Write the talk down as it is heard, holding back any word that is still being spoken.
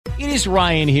It is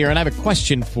Ryan here, and I have a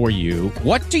question for you.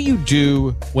 What do you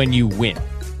do when you win?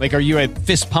 Like, are you a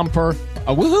fist pumper,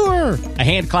 a woohooer, a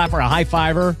hand clapper, a high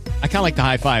fiver? I kind of like the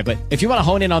high five, but if you want to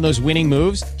hone in on those winning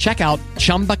moves, check out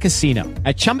Chumba Casino.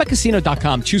 At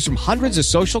ChumbaCasino.com, choose from hundreds of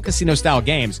social casino-style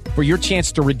games for your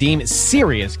chance to redeem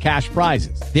serious cash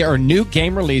prizes. There are new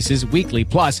game releases weekly,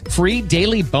 plus free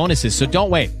daily bonuses. So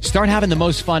don't wait. Start having the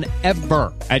most fun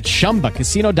ever at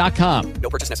ChumbaCasino.com.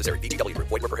 No purchase necessary. VGW. Void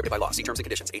were prohibited by law. See terms and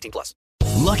conditions. 18+.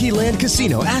 Lucky Land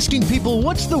Casino, asking people,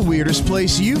 what's the weirdest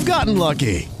place you've gotten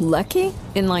lucky? Lucky?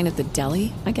 In line at the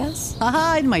deli, I guess?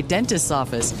 Aha, in my dentist's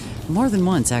office. More than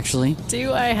once, actually.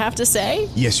 Do I have to say?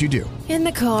 Yes, you do. In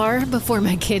the car before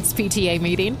my kids' PTA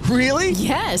meeting. Really?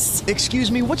 Yes. Excuse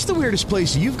me, what's the weirdest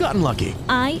place you've gotten lucky?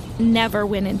 I never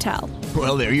win and tell.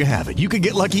 Well, there you have it. You can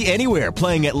get lucky anywhere,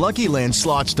 playing at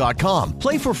LuckyLandSlots.com.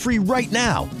 Play for free right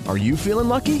now. Are you feeling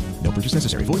lucky? No purchase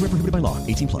necessary. Void where prohibited by law.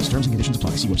 18+. Terms and conditions apply.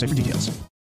 See website for details.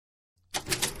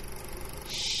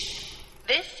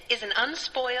 This is an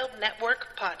Unspoiled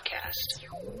Network podcast.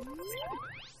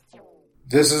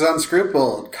 This is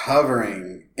Unscrupled,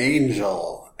 covering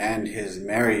Angel and his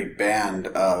merry band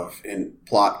of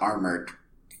plot-armored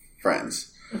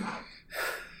friends.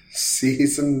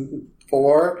 Season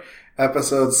 4,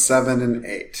 episodes 7 and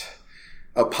 8.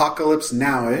 Apocalypse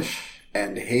Nowish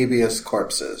and Habeas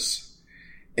Corpses.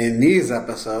 In these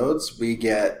episodes, we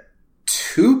get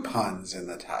 2 puns in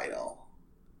the title.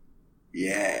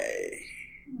 Yay.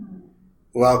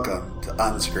 Welcome to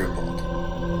Unscrupled.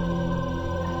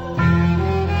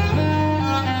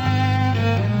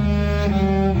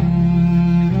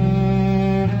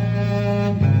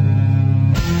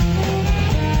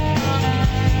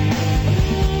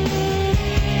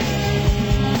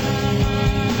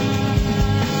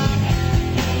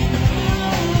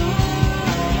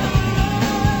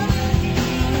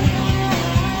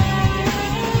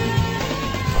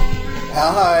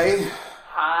 Hi.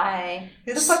 Hi.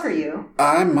 Who the fuck are you?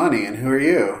 I'm Money, and who are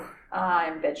you?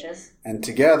 I'm Bitches. And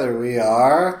together we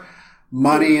are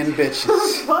Money and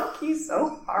Bitches. Fuck you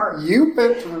so hard. You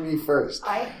picked for me first.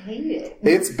 I hate it.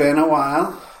 It's been a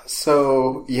while.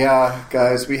 So, yeah,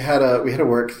 guys, we had a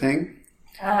work thing.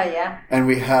 Yeah. And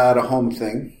we had a home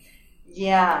thing.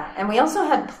 Yeah, and we also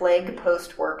had plague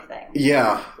post-work thing.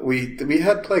 Yeah, we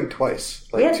had plague twice.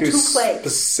 We had 2 plagues.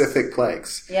 Specific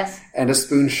plagues. Yes. And a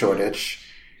spoon shortage.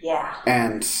 Yeah.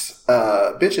 And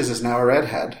Bitches is now a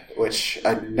redhead, which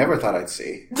I never thought I'd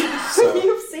see. So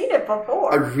You've seen it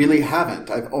before. I really haven't.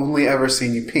 I've only ever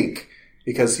seen you pink,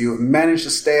 because you've managed to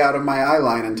stay out of my eye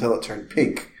line until it turned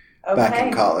pink back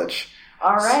in college.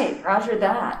 All right, roger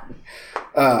that.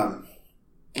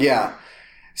 Yeah.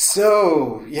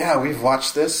 So, yeah, we've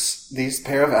watched these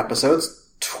pair of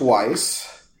episodes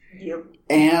twice. Yep.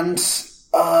 And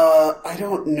I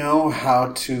don't know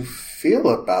how to feel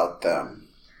about them.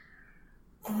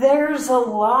 There's a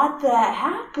lot that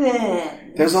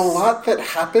happens. There's a lot that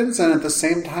happens, and at the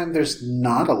same time, there's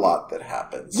not a lot that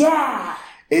happens. Yeah.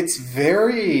 It's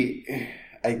very...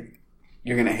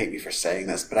 You're going to hate me for saying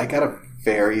this, but I got a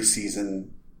very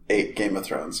Season 8 Game of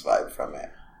Thrones vibe from it.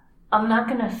 I'm not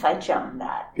going to fight you on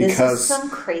that. Because this is some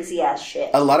crazy-ass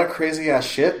shit. A lot of crazy-ass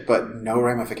shit, but no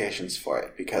ramifications for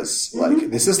it. Because,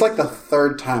 this is like the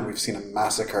 3rd time we've seen a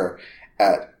massacre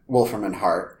at Wolfram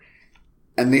Hart.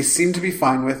 And they seem to be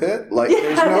fine with it.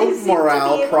 There's no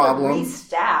morale problem.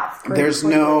 There's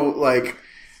no,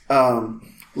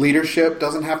 leadership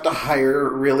doesn't have to hire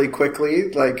really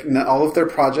quickly. All of their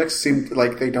projects seem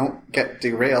like they don't get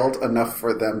derailed enough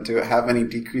for them to have any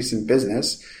decrease in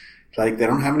business. They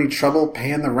don't have any trouble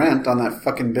paying the rent on that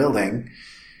fucking building.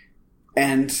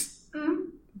 And,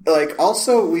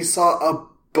 also we saw a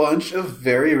bunch of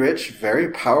very rich, very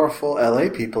powerful LA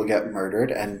people get murdered,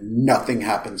 and nothing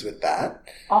happens with that.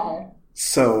 Oh.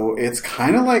 So it's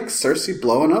kind of like Cersei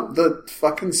blowing up the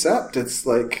fucking sept. It's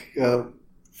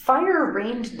fire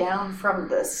rained down from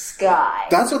the sky.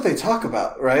 That's what they talk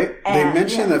about, right? They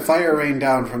mention that fire rained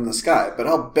down from the sky, but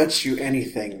I'll bet you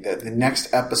anything that the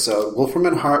next episode, Wolfram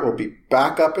Hart will be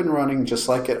back up and running just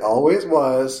like it always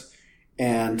was,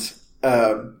 and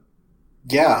there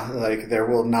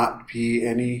will not be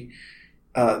any...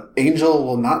 Angel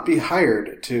will not be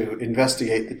hired to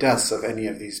investigate the deaths of any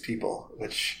of these people,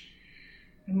 which...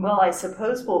 Well, I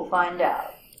suppose we'll find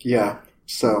out. Yeah,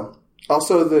 so...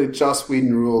 Also, the Joss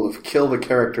Whedon rule of kill the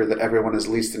character that everyone is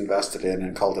least invested in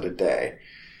and called it a day.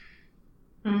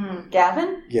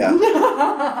 Gavin? Yeah.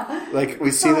 We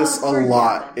see this a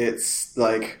lot. Gavin. It's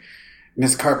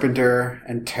Miss Carpenter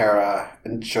and Tara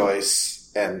and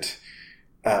Joyce and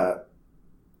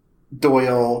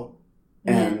Doyle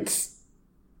and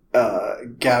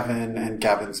Gavin and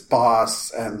Gavin's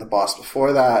boss and the boss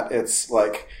before that. It's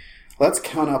like, let's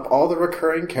count up all the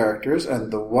recurring characters,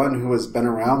 and the one who has been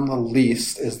around the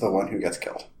least is the one who gets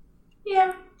killed.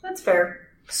 Yeah, that's fair.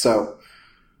 So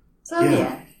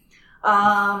yeah.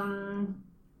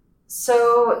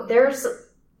 So there's a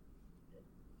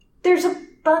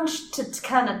bunch to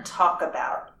kind of talk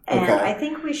about, and Okay. I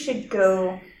think we should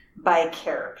go by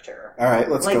character. All right,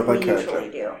 let's go by like we character.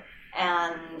 usually do.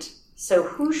 And so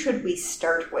who should we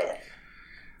start with?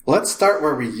 Let's start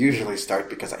where we usually start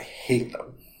because I hate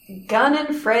them. Gunn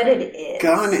and Fred it is.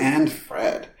 Gunn and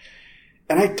Fred.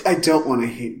 And I don't want to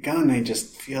hate Gunn. I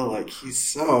just feel like he's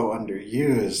so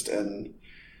underused. And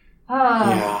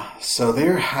yeah, so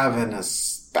they're having a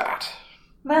spat.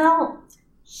 Well,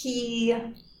 he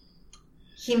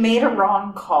made a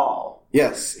wrong call.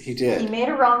 Yes, he did. He made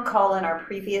a wrong call in our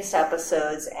previous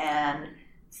episodes, and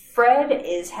Fred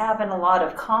is having a lot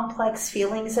of complex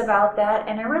feelings about that,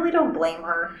 and I really don't blame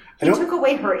her. He took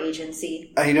away her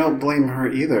agency. I don't blame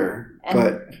her either,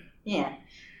 but... Yeah.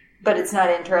 But it's not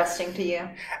interesting to you?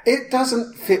 It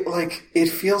doesn't feel like... It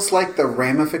feels like the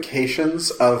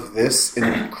ramifications of this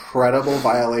incredible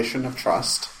violation of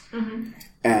trust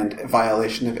and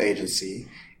violation of agency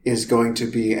is going to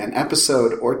be an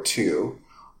episode or two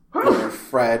where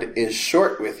Fred is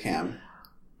short with him,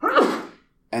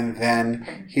 and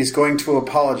then he's going to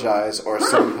apologize or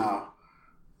somehow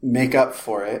make up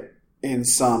for it in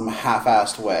some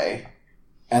half-assed way,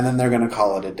 and then they're going to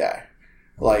call it a day.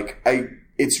 Like,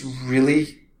 it's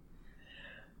really...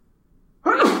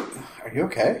 Are you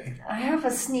okay? I have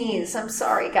a sneeze. I'm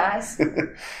sorry, guys.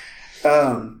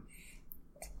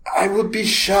 I would be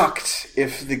shocked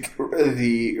if the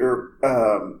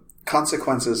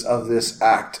consequences of this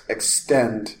act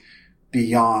extend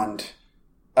beyond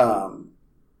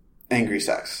angry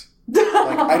sex.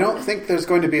 Like, I don't think there's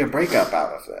going to be a breakup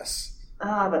out of this.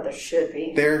 But there should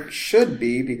be. There should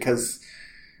be, because...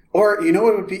 Or, you know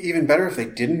what would be even better if they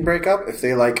didn't break up? If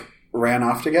they, like, ran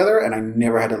off together and I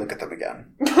never had to look at them again.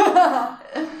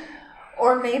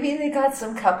 Or maybe they got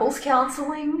some couples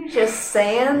counseling, just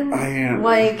saying.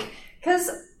 Because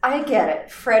I get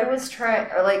it.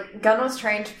 Gunn was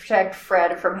trying to protect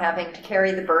Fred from having to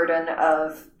carry the burden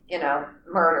of,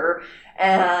 murder.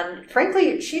 And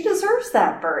frankly, she deserves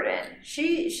that burden.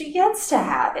 She gets to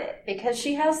have it because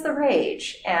she has the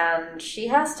rage, and she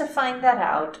has to find that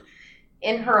out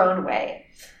in her own way.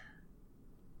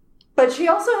 But she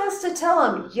also has to tell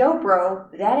him, yo, bro,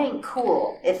 that ain't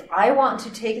cool. If I want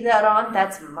to take that on,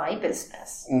 that's my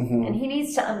business. Mm-hmm. And he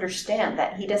needs to understand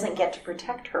that he doesn't get to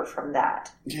protect her from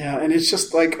that. Yeah, and it's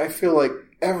just like, I feel like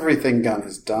everything Gunn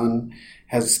has done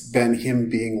has been him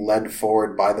being led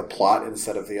forward by the plot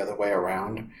instead of the other way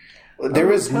around.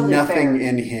 There is totally nothing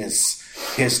in his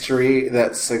history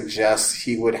that suggests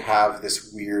he would have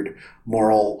this weird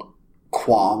moral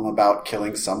qualm about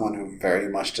killing someone who very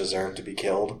much deserved to be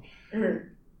killed. Mm.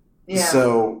 Yeah.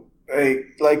 So, I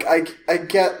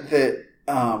get that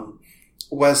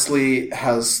Wesley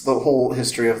has the whole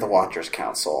history of the Watchers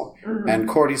Council, and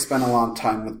Cordy spent a long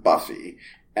time with Buffy,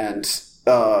 and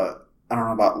I don't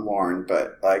know about Lauren,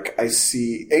 but I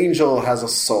see Angel has a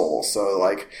soul,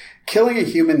 so killing a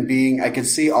human being, I can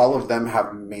see all of them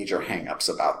have major hang-ups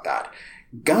about that.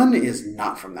 Gunn is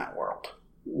not from that world.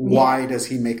 Why does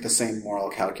he make the same moral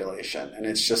calculation? And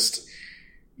it's just,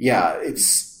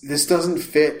 this doesn't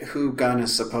fit who Gunn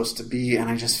is supposed to be, and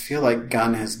I just feel like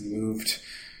Gunn has moved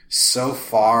so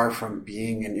far from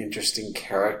being an interesting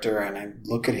character, and I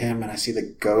look at him and I see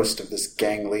the ghost of this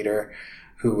gang leader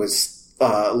who was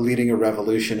leading a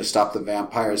revolution to stop the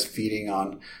vampires feeding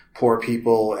on poor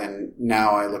people, and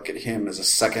now I look at him as a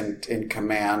second in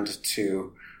command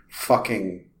to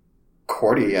fucking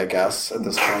Cordy, I guess, at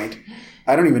this point.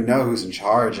 I don't even know who's in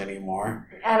charge anymore.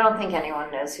 I don't think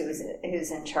anyone knows who's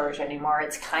in charge anymore.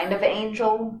 It's kind of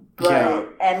Angel,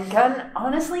 and Gunn,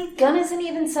 honestly, Gunn isn't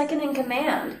even second in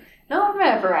command. No one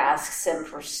ever asks him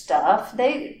for stuff.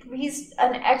 He's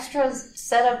an extra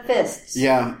set of fists.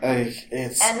 Yeah,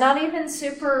 it's... And not even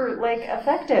super,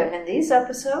 effective in these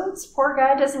episodes. Poor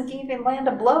guy doesn't even land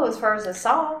a blow as far as I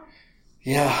saw.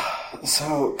 Yeah,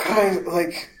 so, guys,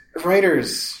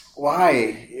 writers...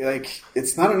 Why?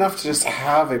 It's not enough to just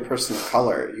have a person of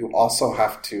color. You also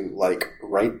have to,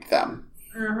 write them.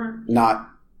 Mm-hmm. Not...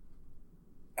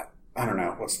 I don't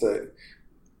know. What's the...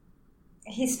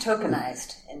 He's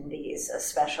tokenized in these,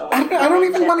 especially. I don't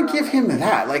even want to give him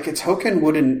that. A token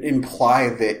wouldn't imply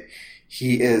that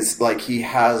he is, he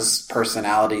has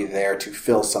personality there to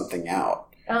fill something out.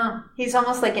 He's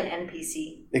almost like an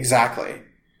NPC. Exactly.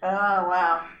 Oh,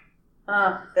 wow.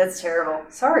 That's terrible.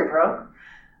 Sorry, bro.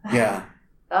 Yeah.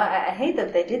 I hate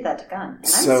that they did that to Gunn. And I'm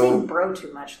seeing Bro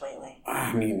too much lately.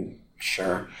 I mean,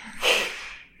 sure.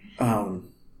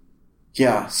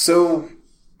 Yeah, so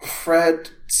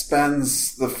Fred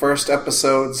spends the first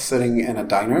episode sitting in a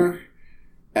diner,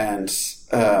 and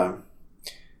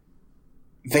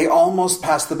they almost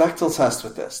passed the Bechdel test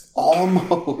with this.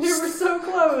 Almost. They were so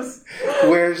close.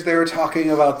 Whereas they were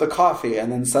talking about the coffee,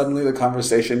 and then suddenly the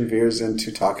conversation veers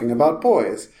into talking about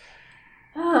boys.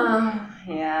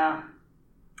 Yeah.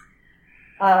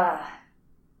 God,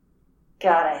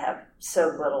 I have so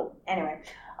little. Anyway,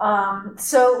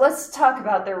 so let's talk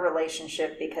about their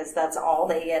relationship, because that's all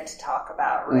they get to talk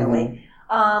about, really.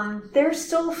 They're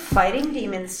still fighting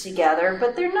demons together,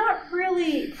 but they're not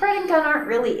really, Fred and Gunn aren't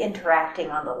really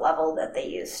interacting on the level that they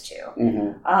used to.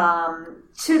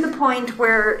 To the point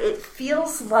where it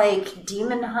feels like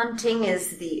demon hunting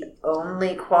is the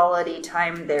only quality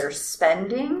time they're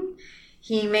spending.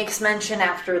 He makes mention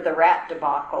after the rat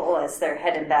debacle, as they're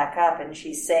heading back up, and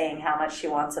she's saying how much she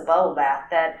wants a bubble bath,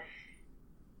 that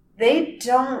they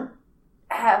don't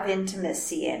have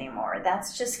intimacy anymore.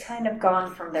 That's just kind of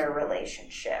gone from their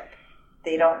relationship.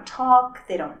 They don't talk,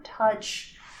 they don't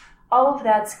touch. All of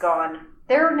that's gone.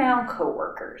 They're now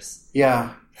co-workers.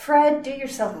 Yeah. Fred, do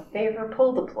yourself a favor,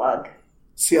 pull the plug.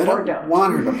 See, I don't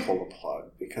want her to pull the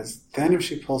plug, because then if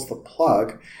she pulls the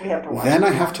plug, then I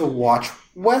have to watch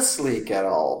Wesley get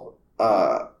all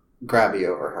grabby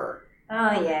over her.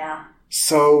 Oh, yeah.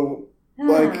 So,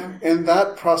 and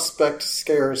that prospect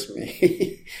scares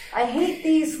me. I hate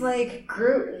these,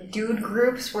 dude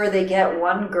groups where they get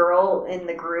one girl in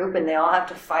the group and they all have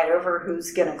to fight over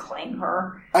who's gonna claim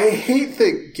her. I hate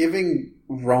the giving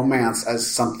romance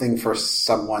as something for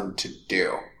someone to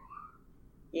do.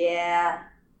 Yeah.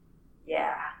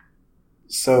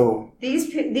 So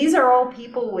these are all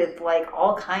people with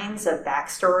all kinds of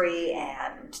backstory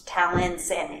and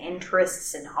talents and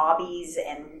interests and hobbies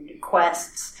and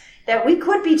quests that we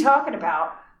could be talking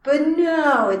about, but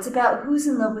no, it's about who's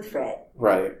in love with Fred.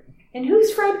 Right. And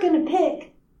who's Fred gonna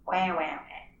pick? Wah, wah, wah.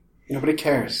 Nobody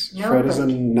cares. Fred is a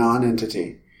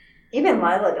non-entity. Even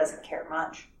Lila doesn't care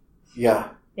much.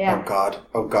 Yeah.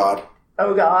 Oh God.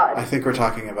 I think we're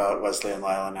talking about Wesley and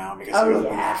Lila now, because we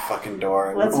opened that fucking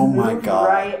door. Let's move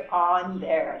right on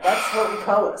there. That's what we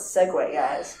call a segue,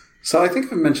 guys. So I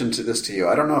think I've mentioned this to you.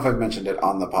 I don't know if I've mentioned it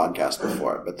on the podcast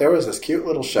before, but there was this cute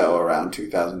little show around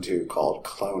 2002 called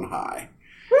Clone High,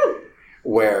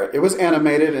 where it was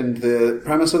animated, and the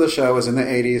premise of the show was in the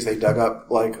 80s. They dug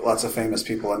up lots of famous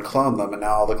people and cloned them, and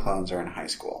now all the clones are in high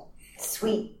school.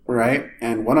 Sweet. Right?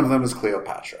 And one of them is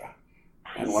Cleopatra.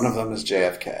 Nice. And one of them is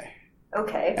JFK.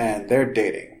 Okay. And they're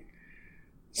dating.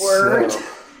 Word. So,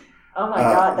 oh my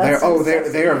God.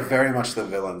 That's they are very much the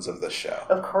villains of this show.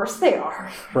 Of course they are.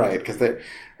 Right, because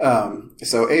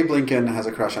so Abe Lincoln has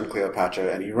a crush on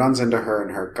Cleopatra, and he runs into her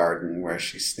in her garden where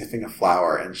she's sniffing a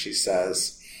flower, and she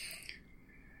says,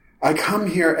 "I come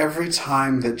here every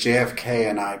time that JFK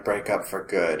and I break up for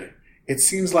good. It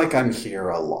seems like I'm here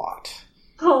a lot."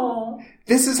 Oh.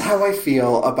 This is how I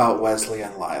feel about Wesley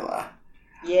and Lila.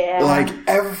 Yeah.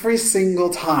 Every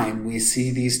single time we see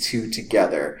these two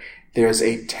together, there's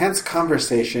a tense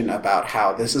conversation about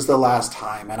how this is the last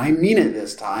time, and I mean it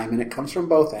this time, and it comes from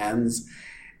both ends,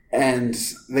 and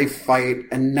they fight,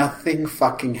 and nothing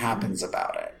fucking happens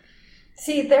about it.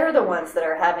 See, they're the ones that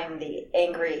are having the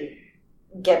angry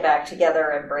get back together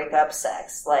and break up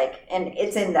sex, and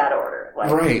it's in that order.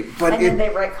 Right, but then they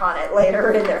retcon it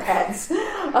later in their heads.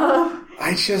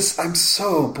 I'm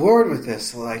so bored with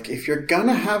this. If you're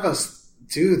gonna have us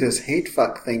do this hate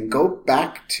fuck thing, go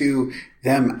back to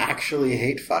them actually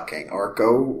hate fucking, or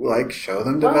go show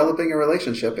them developing a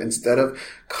relationship instead of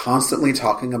constantly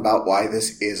talking about why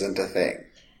this isn't a thing.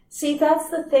 See, that's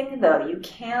the thing, though. You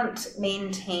can't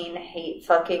maintain hate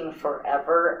fucking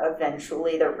forever.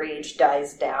 Eventually, the rage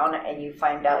dies down, and you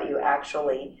find out you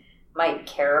actually might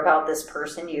care about this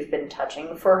person you've been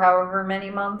touching for however many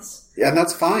months. Yeah, and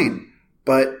that's fine.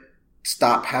 But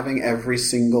stop having every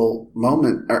single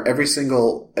moment, or every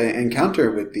single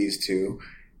encounter with these two,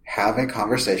 have a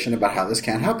conversation about how this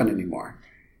can't happen anymore.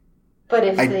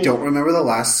 But I don't remember the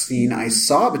last scene I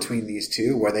saw between these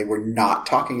two where they were not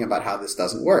talking about how this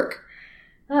doesn't work.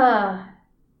 Yeah.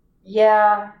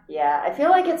 I feel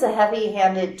like it's a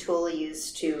heavy-handed tool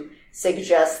used to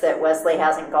suggest that Wesley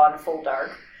hasn't gone full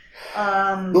dark.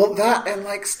 That,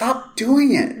 and stop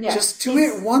doing it. Yeah. Just do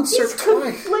it once or twice.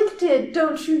 He's conflicted,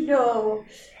 don't you know?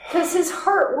 Because his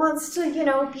heart wants to,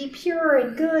 be pure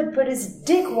and good, but his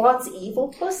dick wants evil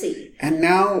pussy. And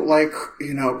now,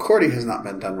 Cordy has not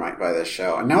been done right by this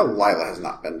show, and now Lila has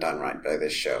not been done right by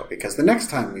this show, because the next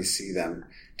time we see them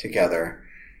together,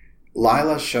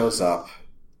 Lila shows up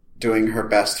doing her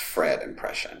best Fred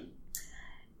impression.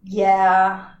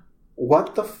 Yeah.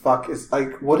 What the fuck is,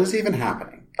 like, what is even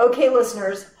happening? Okay,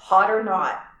 listeners, hot or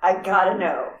not, I gotta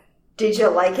know. Did you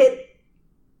like it?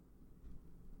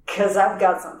 Because I've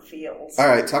got some feels. All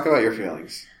right, talk about your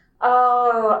feelings.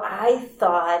 Oh, I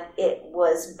thought it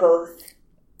was both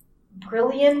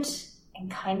brilliant and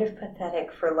kind of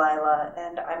pathetic for Lila,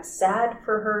 and I'm sad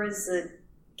for her as a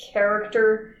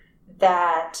character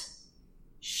that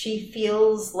she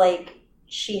feels like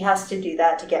she has to do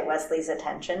that to get Wesley's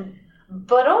attention,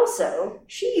 but also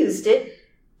she used it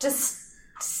to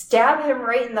stab him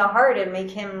right in the heart and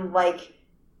make him, like,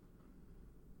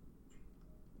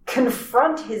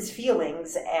 confront his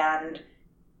feelings and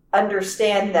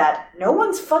understand that no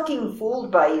one's fucking fooled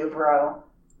by you, bro.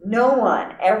 No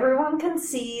one. Everyone can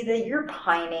see that you're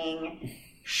pining.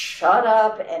 Shut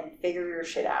up and figure your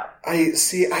shit out. I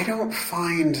don't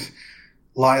find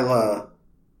Lila...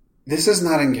 This is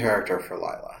not in character for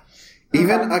Lila.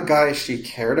 Even a guy she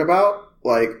cared about,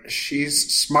 like,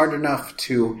 she's smart enough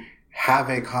to have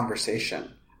a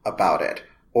conversation about it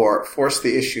or force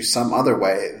the issue some other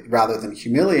way rather than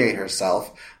humiliate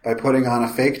herself by putting on a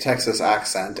fake Texas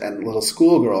accent and little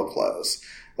schoolgirl clothes.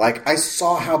 Like, I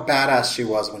saw how badass she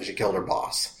was when she killed her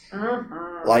boss.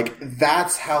 Mm-hmm. Like,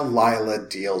 that's how Lila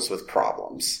deals with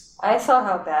problems. I saw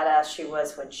how badass she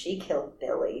was when she killed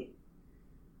Billy.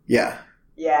 Yeah.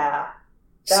 Yeah.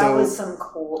 That was some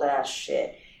cold ass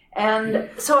shit. And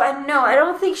so I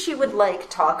don't think she would, like,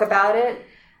 talk about it.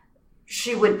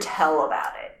 She would tell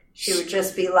about it. She would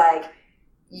just be like,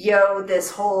 yo,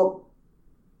 this whole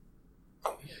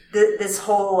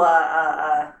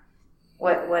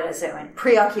what is it?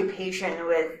 Preoccupation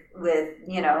with,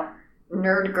 you know,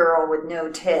 nerd girl with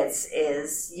no tits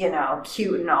is, you know,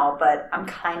 cute and all, but I'm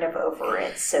kind of over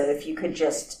it. So if you could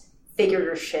just figure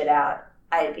your shit out,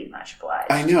 I'd be much obliged.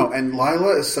 I know, and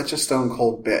Lila is such a stone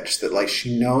cold bitch that, like,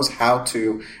 she knows how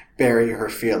to bury her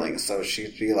feelings. So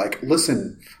she'd be like,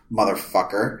 listen,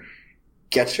 motherfucker,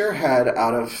 get your head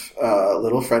out of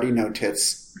little Freddie No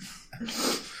Tits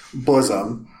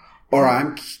bosom, or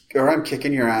I'm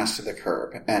kicking your ass to the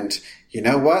curb. And you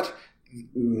know what?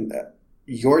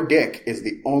 Your dick is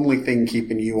the only thing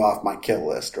keeping you off my kill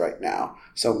list right now.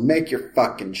 So make your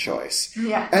fucking choice.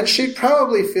 Yeah. And she'd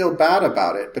probably feel bad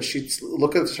about it, but she'd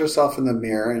look at herself in the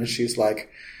mirror and she's like,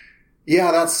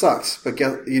 yeah, that sucks. But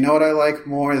you know what I like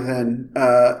more than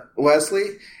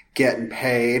Wesley? Getting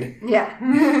paid. Yeah.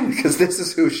 Because this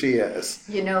is who she is.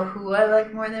 You know who I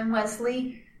like more than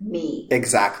Wesley? Me.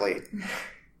 Exactly.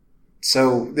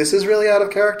 So this is really out of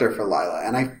character for Lila,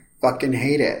 and I fucking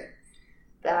hate it.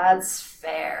 That's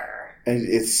fair.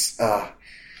 It's, the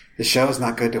show is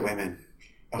not good to women.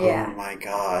 Oh, yeah. My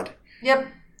God. Yep.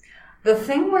 The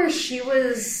thing where she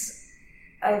was...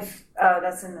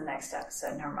 that's in the next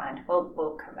episode. Never mind.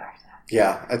 We'll come back to that.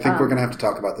 Yeah, I think we're going to have to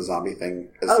talk about the zombie thing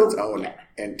as its own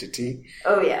entity.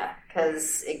 Oh, yeah,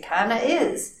 because it kind of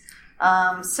is.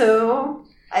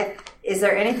 Is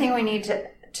there anything we need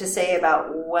to say about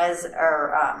Wesley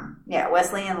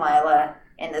and Lila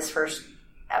in this first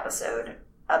episode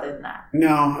other than that?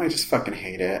 No, I just fucking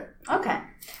hate it. Okay.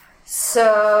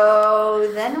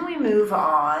 So then we move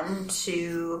on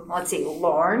to, let's see,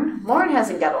 Lorne. Lorne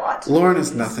hasn't got a lot to do. Lorne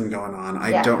has nothing going on.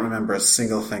 I don't remember a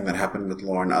single thing that happened with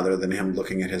Lorne other than him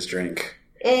looking at his drink.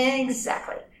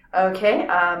 Exactly. Okay,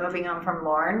 moving on from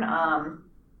Lorne,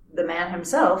 the man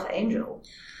himself, Angel.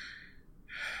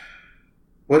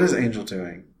 What is Angel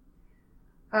doing?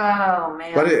 Oh,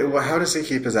 man. How does he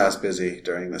keep his ass busy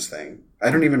during this thing? I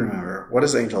don't even remember. What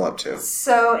is Angel up to?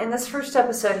 So, in this first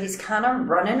episode, he's kind of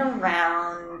running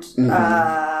around,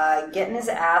 getting his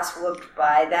ass whooped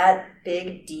by that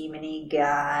big demon-y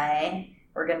guy.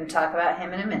 We're going to talk about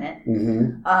him in a minute.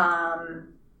 Mm-hmm.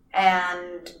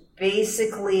 And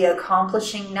basically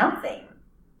accomplishing nothing.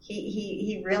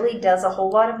 He really does a whole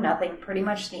lot of nothing. Pretty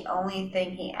much the only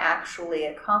thing he actually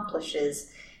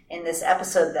accomplishes in this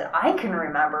episode that I can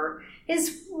remember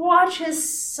is watch his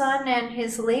son and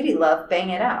his lady love bang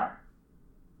it out.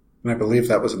 And I believe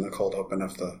that was in the cold open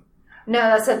of the... No,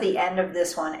 that's at the end of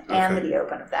this one and the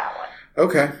open of that one.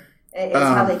 Okay. It's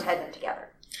how they tied them together.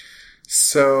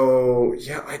 So,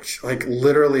 yeah, like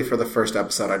literally for the first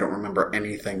episode, I don't remember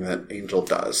anything that Angel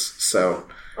does, so...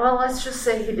 Well, let's just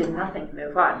say he did nothing to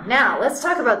move on. Now, let's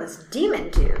talk about this demon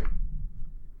dude.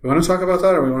 We want to talk about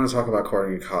that, or we want to talk about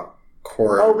Courtney?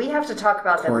 We have to talk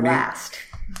about them last.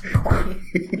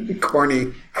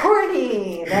 Corny.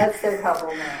 That's their couple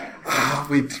name. Oh,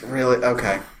 we really...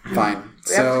 Okay, fine.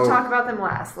 We have to talk about them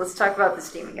last. Let's talk about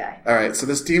this demon guy. All right, so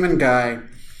this demon guy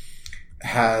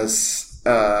has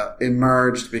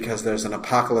emerged because there's an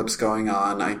apocalypse going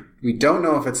on. We don't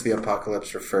know if it's the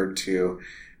apocalypse referred to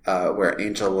where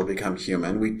Angel will become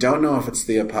human. We don't know if it's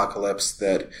the apocalypse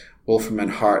that Wolfram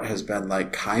and Hart has been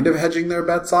like kind of hedging their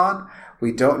bets on.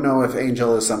 We don't know if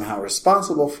Angel is somehow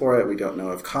responsible for it. We don't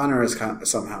know if Connor is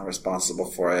somehow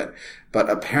responsible for it. But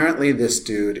apparently this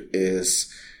dude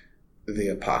is the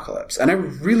apocalypse. And I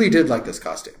really did like this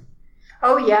costume.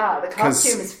 Oh, yeah. The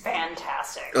costume is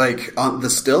fantastic. Like, on the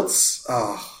stilts,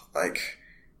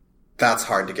 that's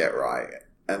hard to get right.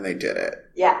 And they did it.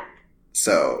 Yeah.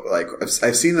 So, like,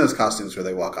 I've seen those costumes where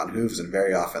they walk on hooves, and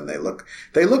very often they look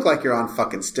like you're on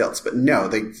fucking stilts. But no,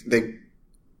 they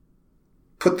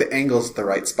put the angles at the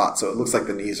right spot so it looks like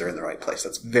the knees are in the right place.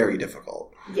 That's very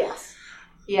difficult. Yes.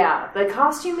 Yeah, the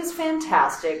costume is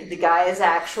fantastic. The guy is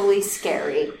actually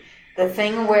scary. The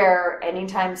thing where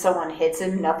anytime someone hits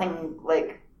him, nothing,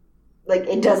 like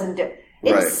it doesn't do...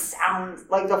 It right. Sounds...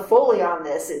 Like, the Foley on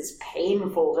this is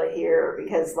painful to hear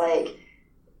because, like...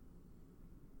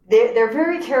 They're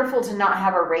very careful to not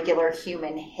have a regular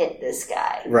human hit this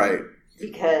guy. Right.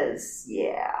 Because,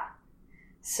 yeah.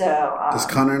 So... Does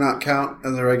Connor not count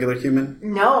as a regular human?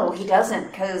 No, he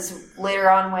doesn't. Because later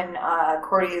on when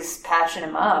Cordy's patching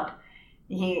him up,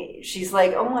 she's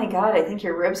like, oh my god, I think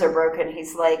your ribs are broken.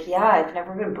 He's like, yeah, I've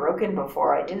never been broken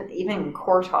before. I didn't... Even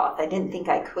Kortoth, I didn't think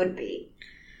I could be.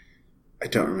 I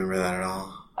don't remember that at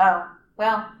all. Oh,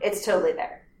 well, it's totally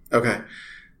there. Okay.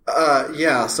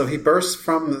 Yeah, so he bursts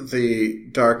from the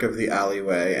dark of the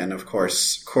alleyway, and of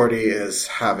course, Cordy is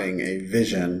having a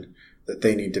vision that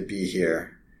they need to be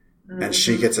here, and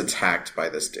she gets attacked by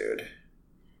this dude.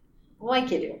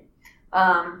 Like you do.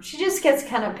 She just gets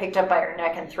kind of picked up by her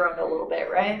neck and thrown a little bit,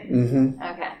 right? Mm-hmm.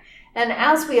 Okay. And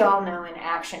as we all know in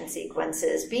action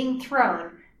sequences, being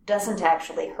thrown doesn't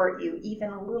actually hurt you even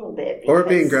a little bit. Or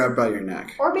being grabbed by your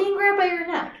neck. Or being grabbed by your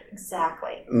neck.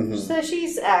 Exactly. Mm-hmm. So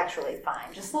she's actually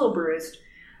fine. Just a little bruised.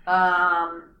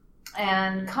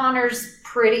 And Connor's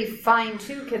pretty fine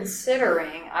too,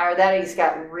 considering that he's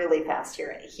gotten really fast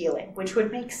healing, which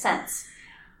would make sense.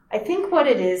 I think what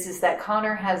it is that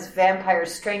Connor has vampire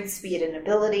strength, speed, and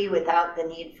ability without the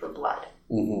need for blood.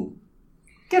 Mm-hmm.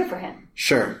 Good for him.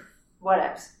 Sure. What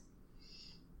else?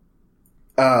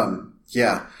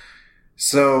 Yeah.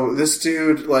 So this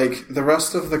dude, like, the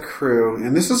rest of the crew,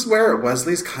 and this is where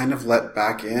Wesley's kind of let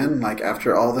back in, like,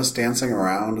 after all this dancing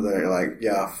around, they're like,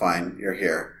 yeah, fine, you're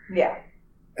here. Yeah.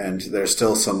 And there's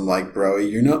still some, like,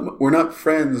 broy, we're not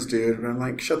friends, dude. And I'm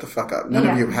like, shut the fuck up. None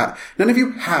of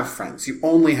you have friends. You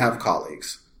only have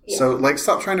colleagues. Yeah. So, like,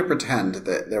 stop trying to pretend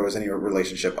that there was any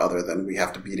relationship other than we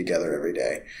have to be together every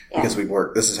day. Yeah. Because we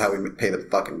work. This is how we pay the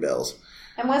fucking bills.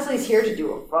 And Wesley's here to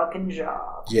do a fucking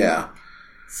job. Yeah.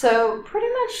 So, pretty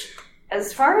much,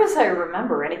 as far as I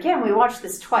remember, and again, we watched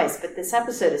this twice, but this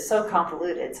episode is so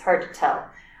convoluted, it's hard to tell.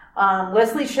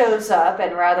 Wesley shows up,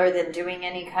 and rather than doing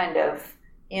any kind of,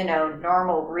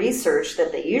 normal research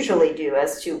that they usually do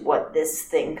as to what this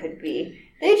thing could be,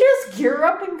 they just gear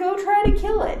up and go try to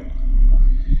kill it.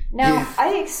 Now, yeah.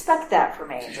 I expect that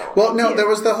from Angel. Well, no, there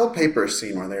was the whole paper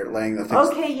scene where they're laying the things...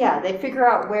 Okay, yeah, they figure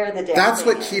out where the damn That's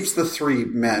thing what is. Keeps the three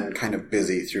men kind of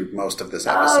busy through most of this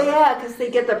episode. Oh, yeah, because they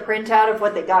get the printout of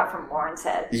what they got from Lauren's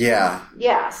head. Yeah.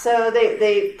 Yeah, so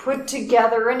they put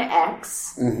together an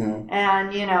X,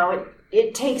 and,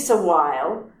 it takes a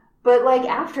while. But, like,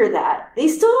 after that, they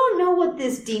still don't know what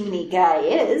this demony guy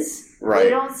is.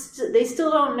 Right. They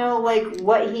still don't know, like,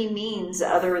 what he means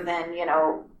other than,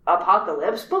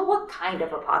 apocalypse, but what kind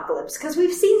of apocalypse? Because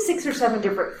we've seen 6 or 7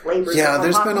 different flavors of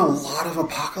there's apocalypse. Been a lot of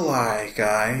apocalypse,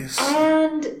 guys.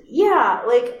 And, yeah,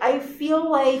 like, I feel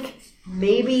like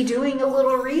maybe doing a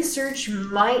little research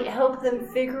might help them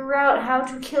figure out how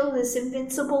to kill this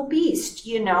invincible beast,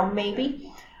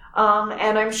 maybe.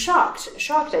 And I'm shocked,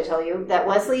 I tell you, that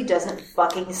Wesley doesn't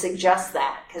fucking suggest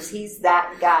that, because he's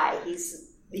that guy.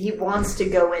 He wants to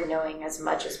go in knowing as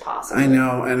much as possible. I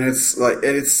know, and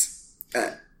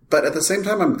but at the same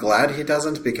time, I'm glad he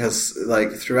doesn't, because,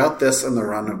 like, throughout this and the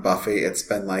run of Buffy, it's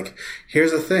been like,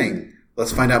 here's a thing.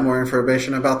 Let's find out more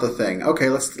information about the thing. Okay,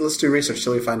 let's do research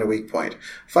till we find a weak point.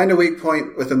 Find a weak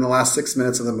point within the last 6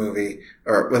 minutes of the movie,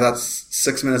 or without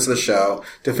 6 minutes of the show.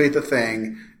 Defeat the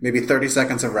thing. Maybe 30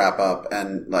 seconds of wrap up,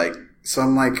 and, like, so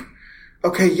I'm like,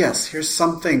 okay, yes, here's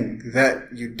something that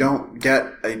you don't get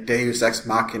a Deus Ex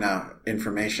Machina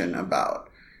information about.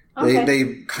 Okay.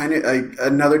 They kind of,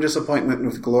 another disappointment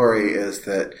with Glory is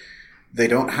that they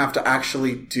don't have to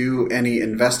actually do any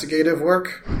investigative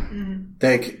work. Mm-hmm.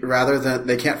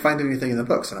 They can't find anything in the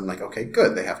books. And I'm like, okay,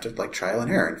 good. They have to, like, trial and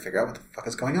error and figure out what the fuck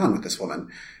is going on with this woman.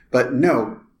 But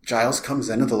no, Giles comes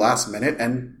in at the last minute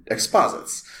and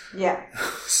exposits. Yeah.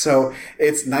 So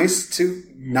it's nice to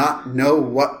not know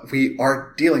what we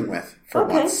are dealing with for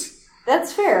once.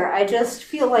 That's fair. I just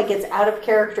feel like it's out of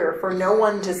character for no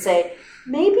one to say,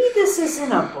 maybe this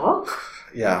isn't a book.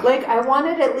 Yeah. Like, I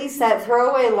wanted at least that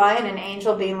throwaway line and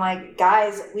Angel being like,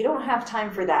 guys, we don't have time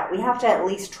for that. We have to at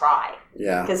least try.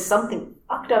 Yeah. Because something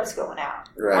fucked up's going out.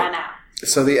 Right now.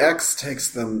 So the X takes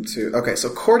them to... Okay, so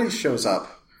Cordy shows up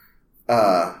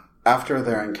after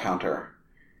their encounter.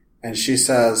 And she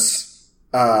says...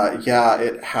 yeah,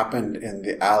 it happened in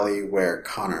the alley where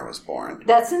Connor was born.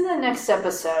 That's in the next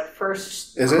episode.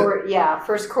 First, is it? Yeah,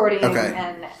 first Cordy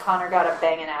and Connor got a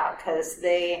banging out because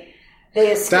they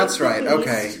escaped. That's the right. beast.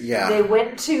 Okay, yeah. They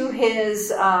went to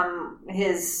his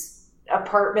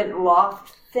apartment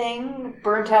loft thing,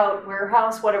 burnt out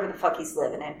warehouse, whatever the fuck he's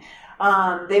living in.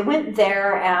 They went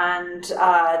there, and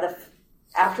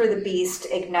after the beast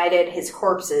ignited his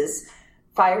corpses,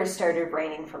 fire started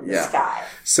raining from the sky.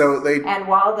 And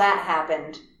while that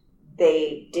happened,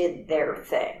 they did their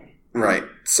thing. Right.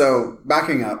 So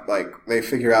backing up, like, they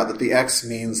figure out that the X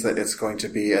means that it's going to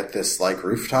be at this, like,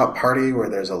 rooftop party where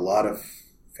there's a lot of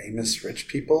famous rich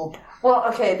people. Well,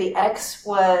 okay, the X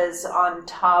was on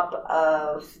top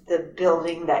of the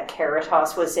building that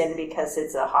Caritas was in because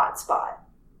it's a hot spot.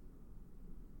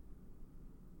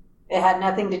 It had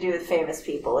nothing to do with famous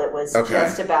people. It was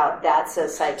just about that's a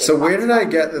psychic. So where did I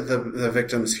get that the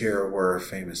victims here were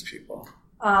famous people?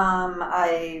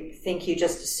 I think you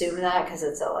just assume that because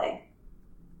it's LA.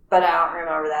 But I don't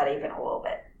remember that even a little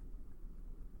bit.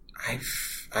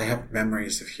 I have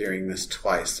memories of hearing this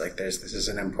twice. Like, this is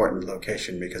an important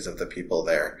location because of the people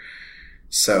there.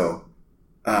 So,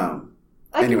 I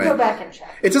anyway, can go back and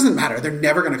check. It doesn't matter. They're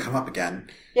never going to come up again.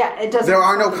 Yeah, it doesn't. There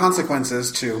are no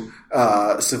consequences to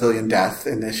civilian death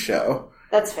in this show.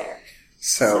 That's fair.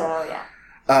 So yeah.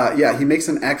 Yeah, he makes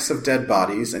an X of dead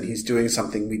bodies, and he's doing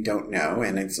something we don't know,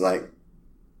 and it's like...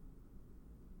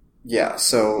 Yeah,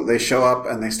 so they show up,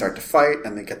 and they start to fight,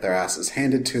 and they get their asses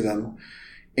handed to them.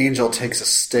 Angel takes a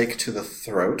stake to the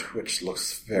throat, which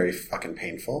looks very fucking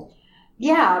painful.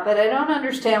 Yeah, but I don't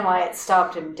understand why it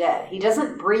stopped him dead. He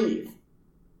doesn't breathe.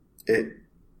 It,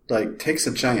 like, takes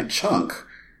a giant chunk.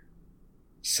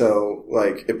 So,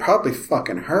 like, it probably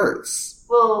fucking hurts.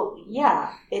 Well,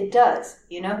 yeah, it does.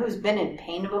 You know who's been in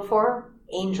pain before?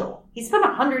 Angel. He's been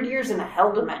 100 years in a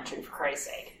hell dimension, for Christ's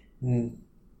sake.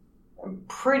 I'm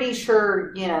pretty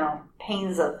sure,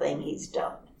 pain's a thing he's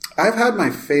done. I've had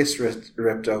my face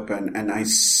ripped open, and I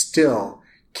still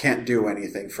can't do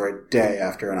anything for a day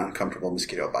after an uncomfortable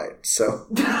mosquito bite. So...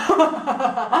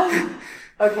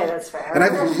 Okay, that's fair. And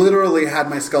I've literally had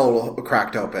my skull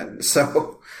cracked open,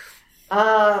 so...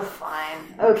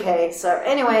 Fine. Okay, so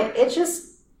anyway, it just...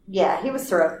 Yeah, he was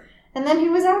thrown. And then he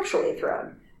was actually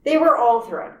thrown. They were all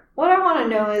thrown. What I want to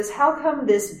know is how come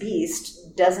this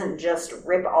beast doesn't just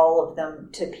rip all of them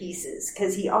to pieces?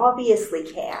 Because he obviously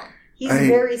can. He's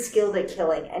very skilled at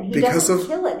killing, and he doesn't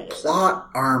kill any of them. Plot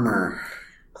armor.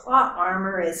 Plot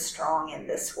armor is strong in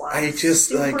this one.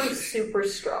 Super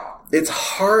strong. It's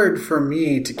hard for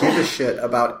me to give a shit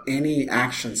about any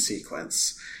action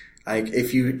sequence. Like,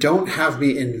 if you don't have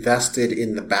me invested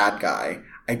in the bad guy,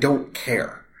 I don't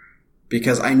care.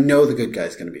 Because I know the good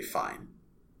guy's going to be fine.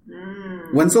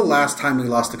 When's the last time we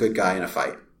lost a good guy in a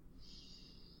fight?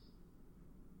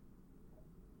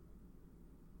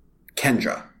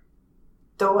 Kendra.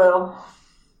 Doyle.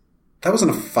 That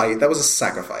wasn't a fight. That was a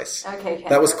sacrifice. Okay, Kendra.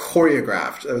 That was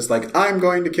choreographed. It was like, I'm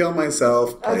going to kill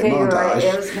myself. Play montage. You're right.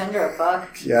 It was Kendra.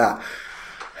 Fuck. Yeah.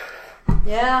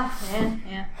 Yeah.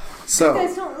 So, you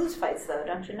guys don't lose fights, though,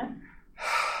 don't you know?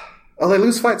 Well, they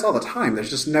lose fights all the time. There's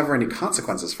just never any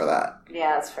consequences for that.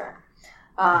 Yeah, that's fair.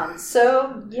 I'm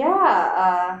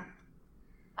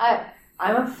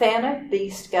a fan of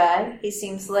Beast Guy. He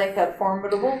seems like a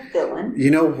formidable villain.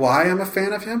 You know why I'm a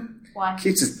fan of him? Why?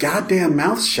 Keeps his goddamn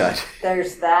mouth shut.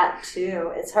 There's that,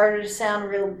 too. It's harder to sound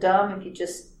real dumb if you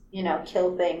just,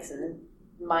 kill things and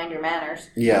mind your manners.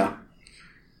 Yeah.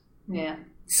 Yeah.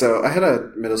 So I had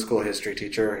a middle school history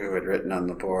teacher who had written on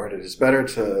the board, it is better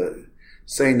to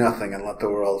say nothing and let the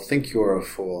world think you are a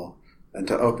fool than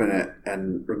to open it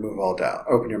and remove all doubt.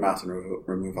 Open your mouth and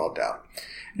remove all doubt.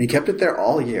 And he kept it there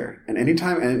all year. And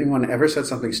anytime anyone ever said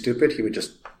something stupid, he would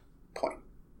just point.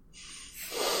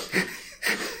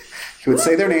 He would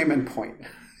say their name and point.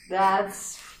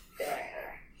 That's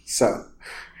fair. So.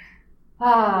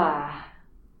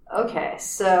 Okay,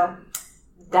 so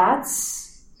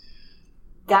that's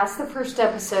the first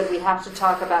episode. We have to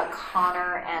talk about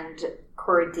Connor and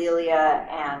Cordelia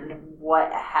and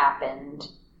what happened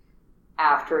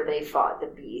after they fought the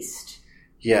beast.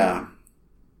 Yeah.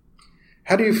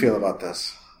 How do you feel about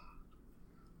this?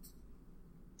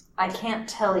 I can't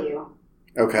tell you.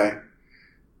 Okay.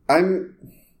 For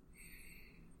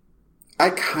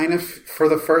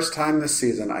the first time this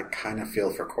season, I kind of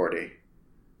feel for Cordy.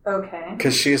 Okay.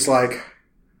 Because she's like,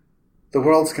 the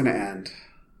world's going to end.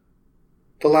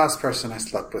 The last person I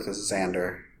slept with is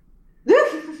Xander.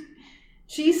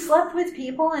 She slept with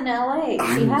people in LA.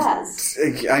 She has.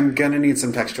 I'm going to need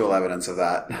some textual evidence of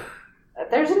that.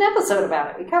 There's an episode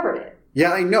about it. We covered it.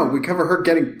 Yeah, I know. We cover her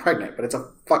getting pregnant, but it's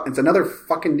another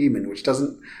fucking demon, which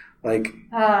doesn't, like...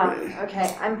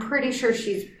 okay. I'm pretty sure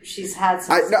she's had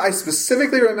some... I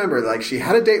specifically remember, like, she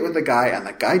had a date with the guy, and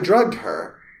the guy drugged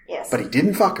her. Yes. But he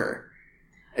didn't fuck her.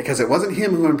 Because it wasn't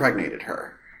him who impregnated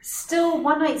her. Still,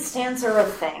 one-night stands are a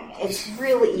thing. It's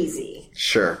really easy.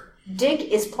 Sure. Dick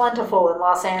is plentiful in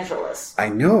Los Angeles. I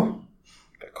know.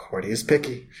 But Cordy is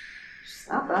picky. She's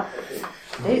not that picky.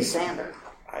 Dave Sander.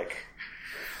 Like...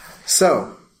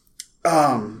 So,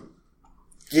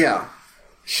 yeah.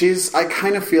 I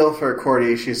kind of feel for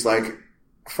Cordy. She's like,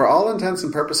 for all intents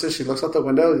and purposes, she looks out the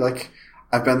window like,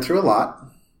 I've been through a lot.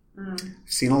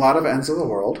 Seen a lot of ends of the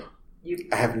world.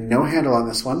 I have no handle on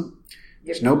this one.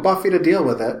 There's no Buffy to deal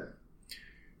with it.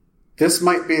 This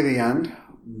might be the end.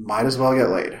 Might as well get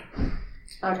laid.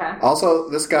 Okay. Also,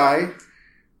 this guy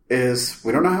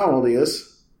we don't know how old he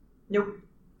is. Nope.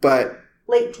 But...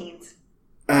 late teens.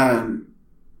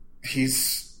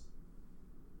 He's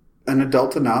an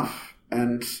adult enough,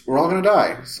 and we're all going to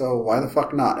die, so why the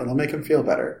fuck not? It'll make him feel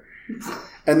better.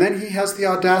 And then he has the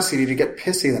audacity to get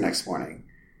pissy the next morning.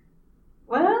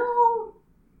 Well,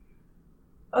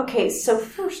 okay, so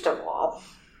first of all,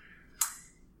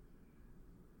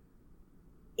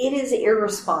 it is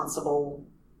irresponsible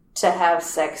to have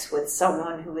sex with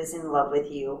someone who is in love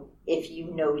with you if you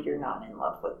know you're not in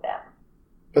love with them.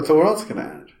 But the world's going to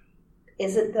end.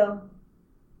 Is it, though?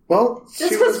 Well,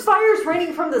 just because fire's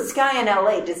raining from the sky in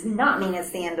LA does not mean it's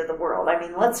the end of the world. I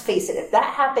mean, let's face it. If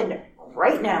that happened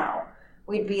right now,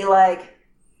 we'd be like...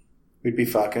 We'd be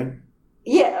fucking?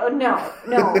 Yeah, no.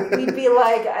 We'd be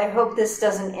like, I hope this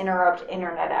doesn't interrupt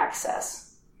internet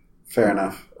access. Fair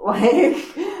enough. Like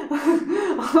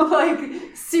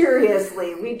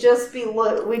seriously, we'd just,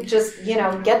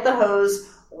 get the hose,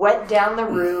 wet down the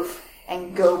roof,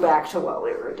 and go back to what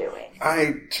we were doing.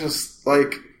 I just,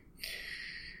 like...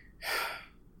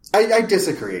 I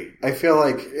disagree. I feel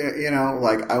like,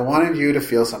 I wanted you to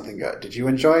feel something good. Did you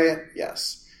enjoy it?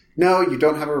 Yes. No, you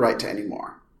don't have a right to any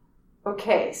more.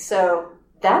 Okay, so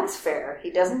that's fair. He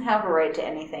doesn't have a right to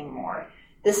anything more.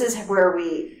 This is where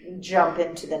we jump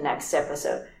into the next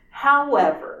episode.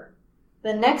 However,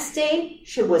 the next day,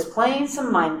 she was playing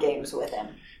some mind games with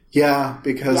him. Yeah,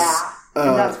 because... Yeah,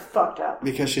 and that's fucked up.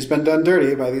 Because she's been done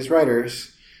dirty by these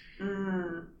writers.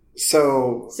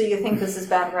 So you think this is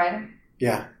bad writing?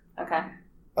 Yeah. Okay.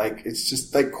 Like, it's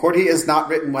just, like, Cordy is not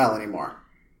written well anymore.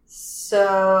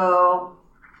 So,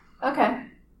 okay.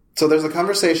 So there's a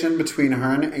conversation between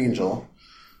her and Angel.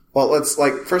 Well,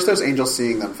 first there's Angel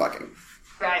seeing them fucking.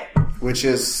 Right. Which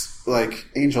is, like,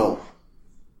 Angel,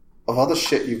 of all the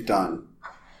shit you've done,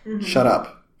 shut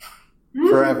up.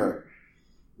 Forever.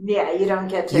 Yeah, you don't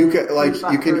get to... You can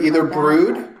either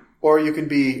brood, or you can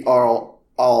be all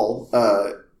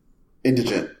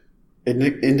indigent.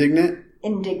 Indignant?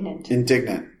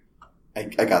 Indignant.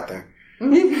 I got there.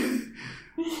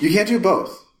 You can't do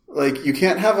both. Like, you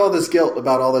can't have all this guilt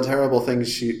about all the terrible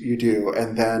things you do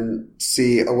and then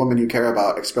see a woman you care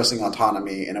about expressing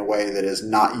autonomy in a way that is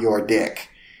not your dick.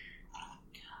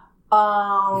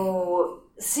 Oh,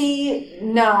 see,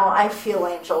 no, I feel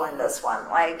Angel in this one.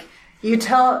 Like,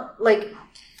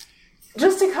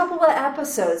 just a couple of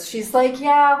episodes, she's like,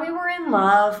 yeah, we were in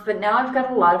love, but now I've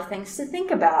got a lot of things to think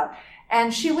about.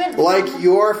 And she went like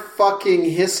your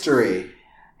fucking history.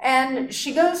 And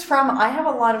she goes from, I have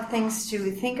a lot of things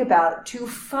to think about, to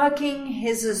fucking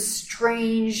his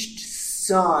estranged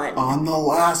son. On the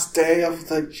last day of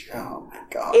oh my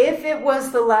God. If it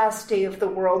was the last day of the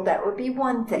world, that would be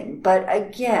one thing. But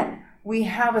again, we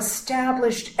have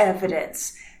established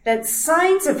evidence that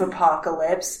signs of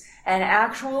apocalypse and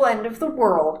actual end of the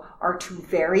world are two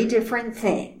very different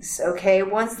things, okay?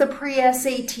 One's the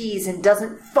pre-SATs and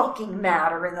doesn't fucking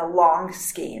matter in the long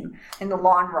scheme, in the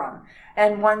long run.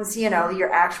 And one's,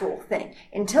 your actual thing.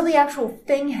 Until the actual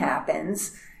thing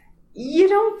happens, you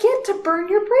don't get to burn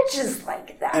your bridges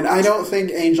like that. And I don't think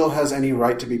Angel has any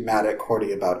right to be mad at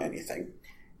Cordy about anything.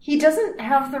 He doesn't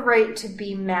have the right to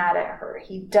be mad at her.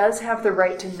 He does have the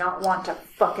right to not want to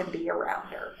fucking be around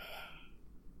her.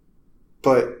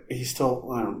 But he's still...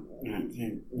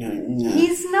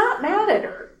 He's not mad at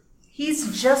her.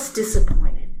 He's just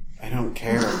disappointed. I don't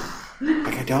care.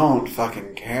 Like, I don't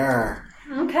fucking care.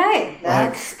 Okay,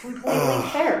 that's completely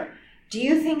fair. Do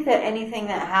you think that anything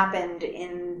that happened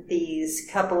in these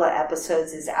couple of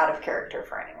episodes is out of character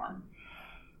for anyone?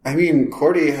 I mean,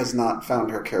 Cordy has not found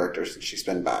her character since she's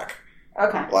been back.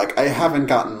 Okay. Like, I haven't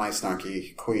gotten my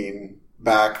snarky queen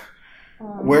back.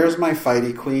 Where's my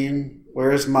fighty queen?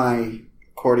 Where's my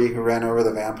Cordy who ran over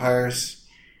the vampires?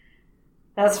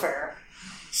 That's fair.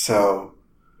 So...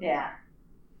 Yeah.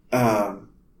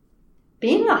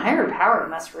 Being a higher power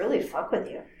must really fuck with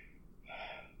you.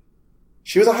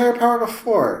 She was a higher power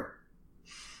before.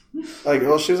 Like,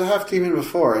 well, she was a half-demon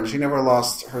before, and she never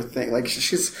lost her thing. Like,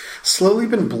 she's slowly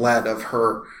been bled of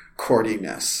her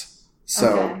Cordiness.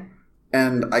 So, okay.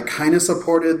 And I kind of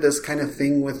supported this kind of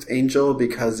thing with Angel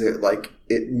because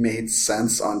it made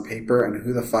sense on paper, and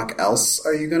who the fuck else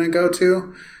are you going to go to?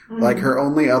 Mm-hmm. Like, her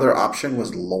only other option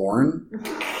was Lorne.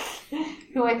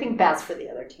 Who I think bats for the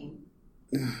other team.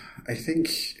 I think,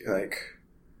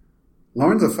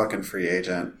 Lorne's a fucking free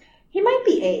agent. He might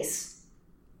be ace.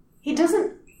 He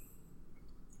doesn't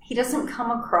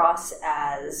come across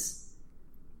as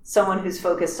someone who's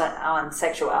focused on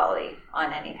sexuality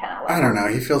on any kind of level. I don't know.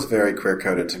 He feels very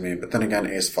queer-coded to me, but then again,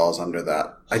 Ace falls under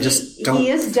that. He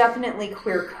is definitely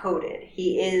queer-coded.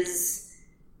 He is,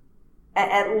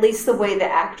 at least the way the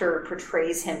actor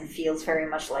portrays him feels very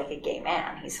much like a gay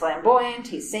man. He's flamboyant,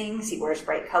 he sings, he wears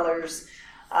bright colors.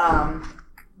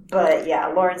 But yeah,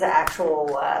 Lauren's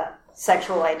actual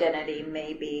sexual identity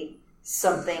may be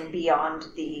something beyond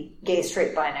the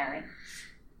gay-straight binary.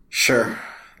 Sure.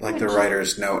 Like, the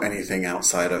writers know anything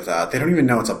outside of that. They don't even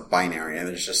know it's a binary, and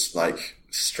it's just,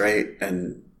 straight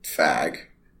and fag.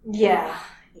 Yeah.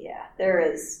 Yeah. There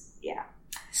is. Yeah.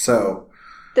 So...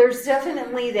 There's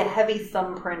definitely the heavy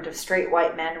thumbprint of straight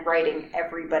white men writing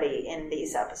everybody in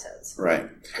these episodes. Right.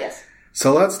 Yes.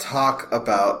 So let's talk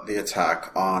about the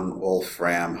attack on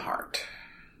Wolfram Hart.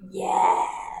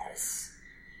 Yes.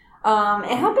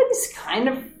 It happens kind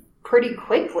of pretty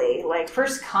quickly.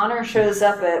 First Connor shows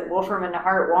up at Wolfram and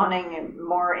Hart wanting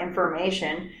more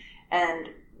information, and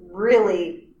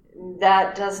really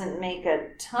that doesn't make a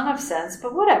ton of sense,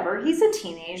 but whatever. He's a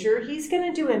teenager. He's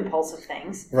going to do impulsive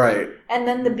things. Right. And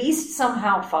then the Beast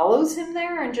somehow follows him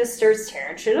there and just starts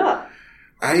tearing shit up.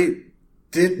 I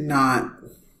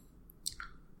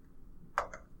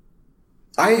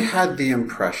had the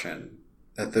impression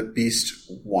that the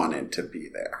Beast wanted to be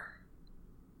there.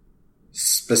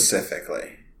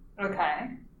 Specifically.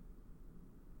 Okay.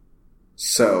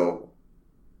 So,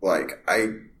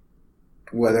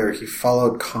 whether he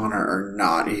followed Connor or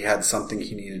not, he had something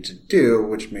he needed to do,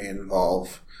 which may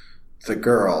involve the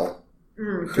girl.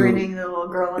 Draining the little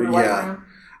girl in the white room.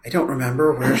 I don't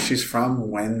remember where she's from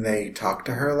when they talked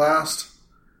to her last.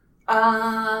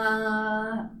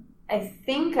 I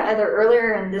think either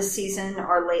earlier in this season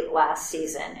or late last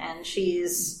season, and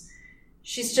she's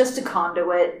just a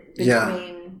conduit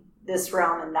between this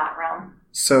realm and that realm.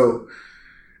 So,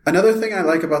 another thing I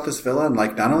like about this villain,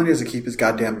 not only does he keep his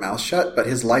goddamn mouth shut, but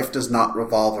his life does not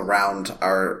revolve around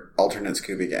our alternate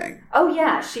Scooby Gang. Oh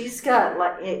yeah, he's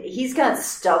got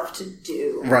stuff to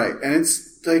do. Right, and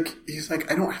it's he's I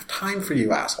don't have time for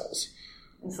you assholes.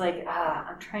 It's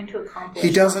I'm trying to accomplish.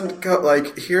 He doesn't go,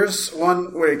 here's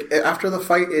one where, after the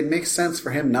fight, it makes sense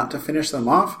for him not to finish them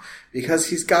off, because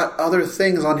he's got other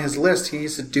things on his list he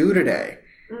needs to do today.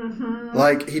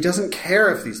 Mm-hmm. He doesn't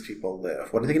care if these people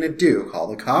live. What are they going to do? Call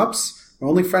the cops? Our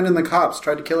only friend in the cops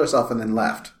tried to kill herself and then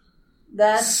left.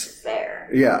 That's fair.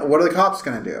 Yeah, what are the cops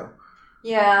going to do?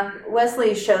 Yeah,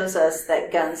 Wesley shows us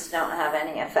that guns don't have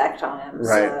any effect on him.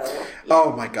 Right. So, yeah.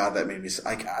 Oh my god, that made me...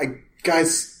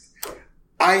 guys...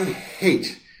 I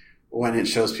hate when it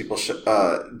shows people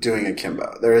doing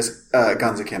akimbo. There is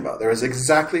guns akimbo. There is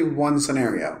exactly one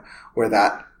scenario where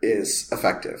that is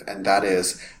effective, and that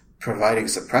is providing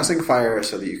suppressing fire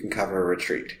so that you can cover a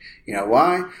retreat. You know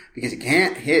why? Because you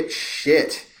can't hit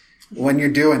shit when you're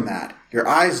doing that. Your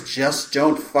eyes just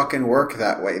don't fucking work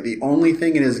that way. The only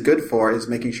thing it is good for is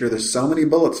making sure there's so many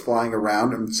bullets flying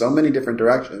around in so many different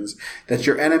directions that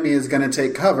your enemy is going to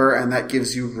take cover, and that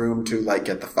gives you room to,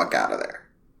 get the fuck out of there.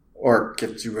 Or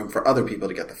gives you room for other people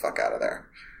to get the fuck out of there.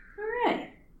 All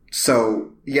right.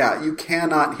 So, yeah, you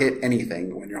cannot hit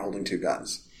anything when you're holding two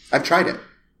guns. I've tried it.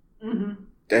 Mm-hmm.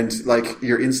 And,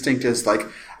 your instinct is,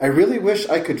 I really wish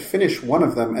I could finish one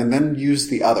of them and then use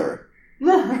the other.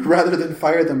 rather than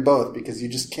fire them both, because you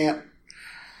just can't.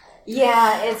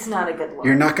 Yeah, it's not a good look.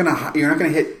 You're not gonna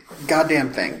hit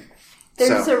goddamn thing.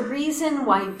 There's a reason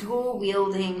why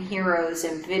dual-wielding heroes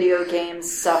in video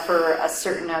games suffer a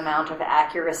certain amount of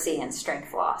accuracy and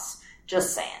strength loss.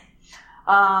 Just saying.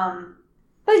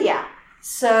 But yeah,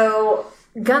 so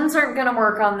guns aren't going to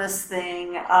work on this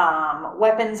thing.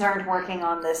 Weapons aren't working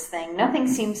on this thing. Nothing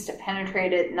seems to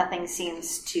penetrate it. Nothing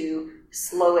seems to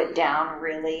slow it down,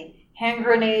 really. Hand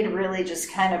grenade really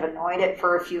just kind of annoyed it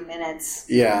for a few minutes.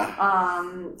 Yeah.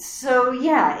 So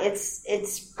yeah,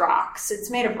 it's rocks. It's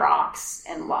made of rocks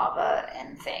and lava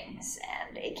and things,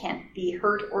 and it can't be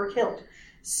hurt or killed.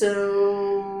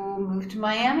 So move to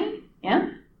Miami? Yeah?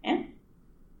 Maybe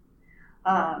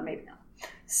not.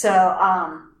 So,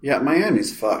 yeah,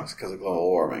 Miami's fucked because of global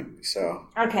warming, so.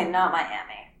 Okay, not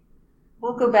Miami.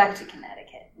 We'll go back to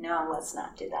Connecticut. No, let's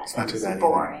not do that. Let's not do that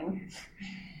boring.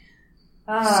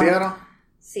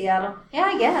 Seattle? Yeah,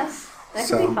 I guess. That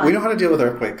could be fun. We know how to deal with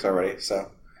earthquakes already, so.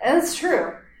 That's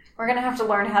true. We're going to have to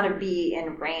learn how to be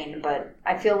in rain, but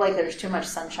I feel like there's too much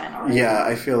sunshine already. Yeah,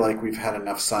 I feel like we've had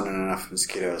enough sun and enough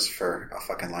mosquitoes for a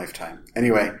fucking lifetime.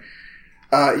 Anyway,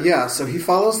 so he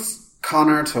follows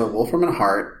Connor to Wolfram and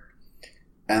Hart,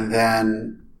 and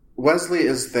then Wesley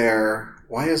is there.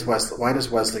 Why does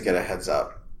Wesley get a heads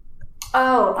up?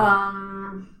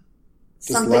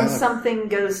 Something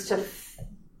goes to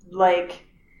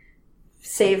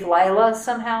save Lila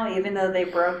somehow, even though they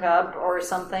broke up or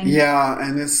something. Yeah,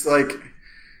 and it's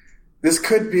this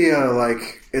could be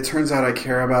it turns out I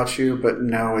care about you, but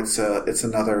no, it's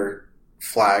another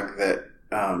flag that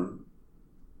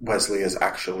Wesley is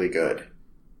actually good.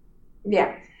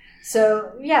 Yeah.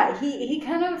 So, yeah, he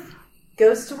kind of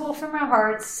goes to Wolfram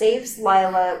Hart, saves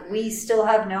Lila. We still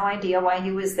have no idea why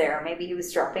he was there. Maybe he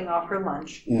was dropping off her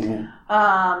lunch.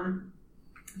 Mm-hmm.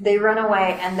 They run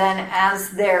away, and then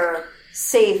as they're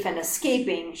safe and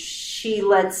escaping, she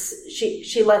lets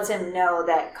him know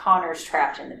that Connor's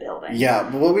trapped in the building.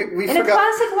 Yeah, well, we in a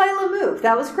classic Lila move.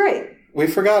 That was great. We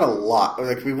forgot a lot.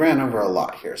 We ran over a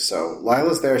lot here. So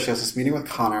Lila's there. She has this meeting with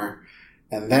Connor,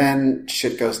 and then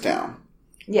shit goes down.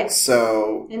 Yes.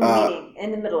 So in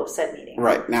the middle of said meeting.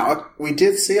 Right. Now, we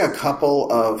did see a couple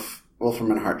of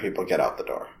Wolfram and Hart people get out the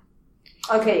door.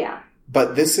 Okay, yeah.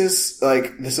 But this is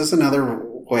another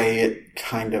way it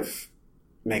kind of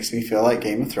makes me feel like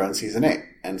Game of Thrones Season 8.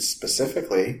 And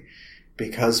specifically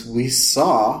because we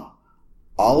saw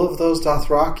all of those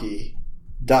Dothraki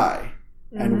die.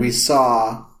 Mm-hmm. And we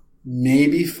saw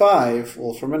maybe 5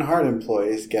 Wolfram and Hart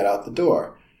employees get out the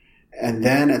door. And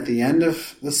then at the end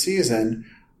of the season,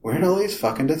 where'd all these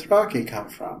fucking Dothraki come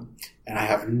from? And I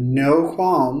have no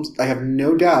qualms. I have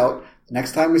no doubt the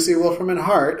next time we see Wolfram and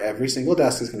Hart, every single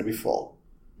desk is going to be full.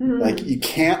 Mm-hmm. You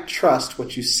can't trust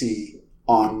what you see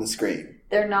on the screen.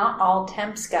 They're not all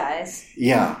temps, guys.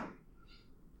 Yeah.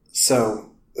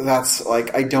 So that's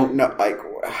I don't know.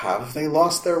 Have they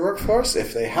lost their workforce?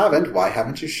 If they haven't, why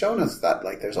haven't you shown us that?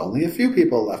 There's only a few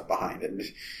people left behind, and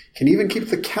can even keep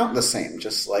the count the same.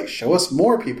 Just show us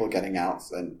more people getting out.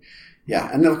 And yeah,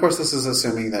 and of course this is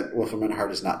assuming that Wolfram and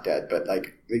Hart is not dead, but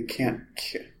they can't.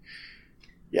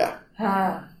 Yeah.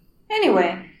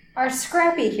 Anyway, our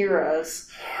scrappy heroes.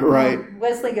 Right.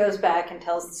 Wesley goes back and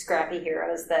tells the scrappy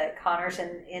heroes that Connor's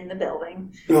in the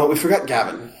building. Well, we forgot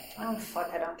Gavin. Oh,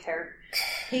 fuck, I don't care.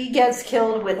 He gets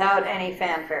killed without any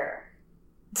fanfare.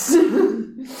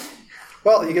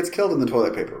 Well, he gets killed in the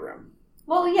toilet paper room.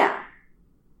 Well, yeah.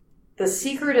 The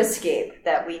secret escape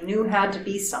that we knew had to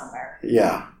be somewhere.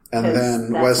 Yeah. And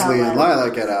then Wesley and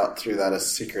Lila get out through that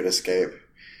secret escape.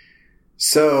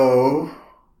 So,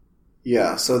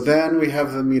 yeah. So then we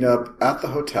have the meetup at the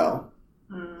hotel.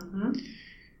 Mm-hmm.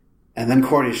 And then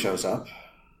Cordy shows up.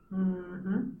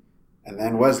 Mm-hmm. And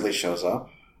then Wesley shows up.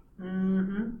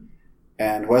 Mm-hmm.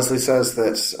 And Wesley says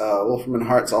that Wolfram and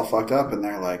Hart's all fucked up, and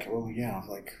they're like, "Oh yeah,"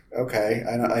 okay,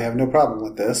 I have no problem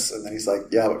with this. And then he's like,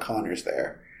 "Yeah, but Connor's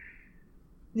there."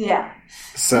 Yeah.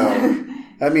 So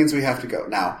that means we have to go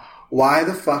now. Why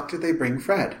the fuck did they bring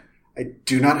Fred? I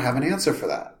do not have an answer for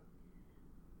that.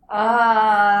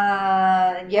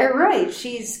 Yeah, right.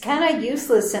 She's kind of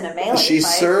useless in a melee She fight.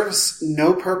 serves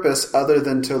no purpose other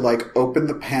than to open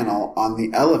the panel on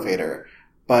the elevator,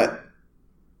 but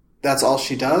that's all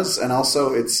she does. And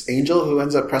also it's Angel who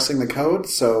ends up pressing the code.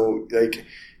 So they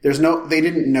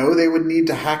didn't know they would need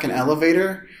to hack an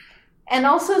elevator. And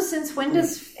also, since when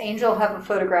does Angel have a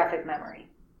photographic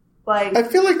memory? I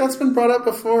feel like that's been brought up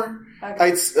before. Okay.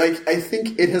 I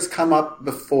think it has come up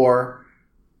before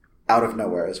out of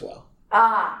nowhere as well.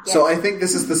 Yes. So I think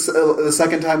this is the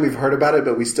second time we've heard about it,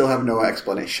 but we still have no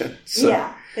explanation. So.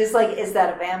 Yeah. It's is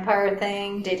that a vampire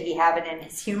thing? Did he have it in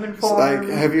his human form?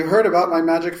 Have you heard about my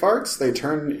magic farts? They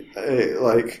turn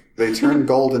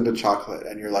gold into chocolate,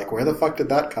 and you're like, where the fuck did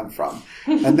that come from?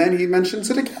 And then he mentions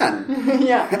it again.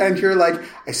 Yeah. And you're like,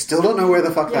 I still don't know where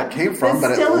the fuck that came from,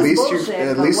 but at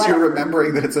least you're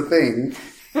remembering that it's a thing.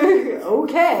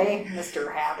 okay,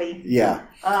 Mr. Happy. Yeah.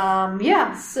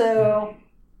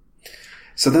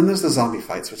 So then there's the zombie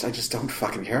fights, which I just don't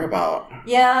fucking care about.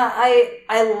 Yeah,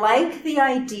 I like the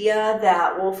idea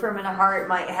that Wolfram and Hart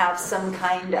might have some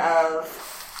kind of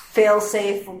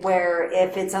failsafe where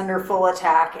if it's under full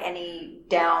attack, any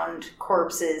downed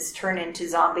corpses turn into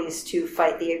zombies to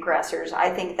fight the aggressors. I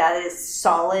think that is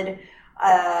solid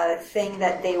thing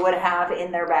that they would have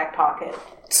in their back pocket.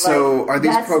 So are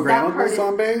these programmable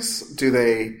zombies? Do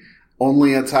they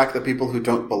only attack the people who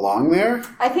don't belong there?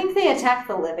 I think they attack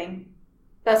the living.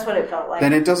 That's what it felt like.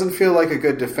 Then it doesn't feel like a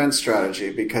good defense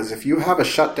strategy, because if you have a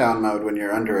shutdown mode when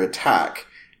you're under attack,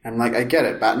 I'm like, I get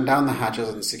it, batten down the hatches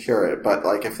and secure it, but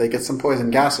like if they get some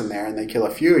poison gas in there and they kill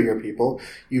a few of your people,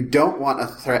 you don't want a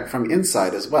threat from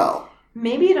inside as well.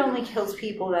 Maybe it only kills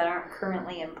people that aren't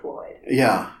currently employed.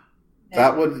 Yeah.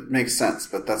 That would make sense,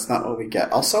 but that's not what we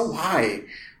get. Also, why?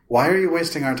 Why are you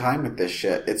wasting our time with this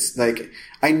shit? It's like,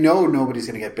 I know nobody's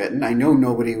going to get bitten. I know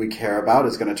nobody we care about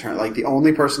is going to turn... Like, the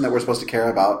only person that we're supposed to care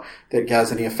about that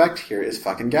has any effect here is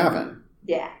fucking Gavin.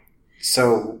 Yeah.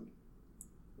 So,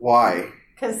 why?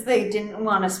 Because they didn't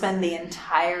want to spend the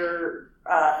entire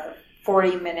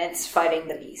 40 minutes fighting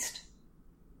the Beast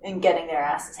and getting their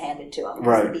asses handed to them.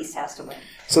 Right. The Beast has to win.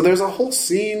 So there's a whole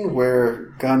scene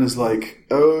where Gunn is like,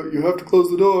 oh, you have to close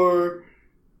the door.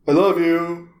 I love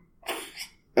you.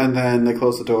 And then they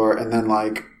close the door, and then,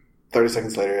 like, 30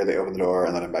 seconds later, they open the door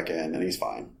and let him back in, and he's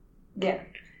fine. Yeah.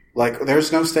 Like,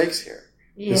 there's no stakes here.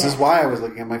 Yeah. This is why I was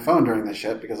looking at my phone during this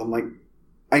shit, because I'm like,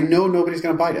 I know nobody's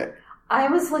going to bite it. I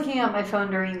was looking at my phone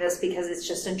during this because it's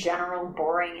just a general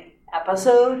boring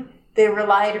episode. They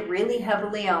relied really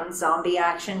heavily on zombie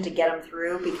action to get them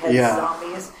through, because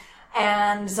zombies...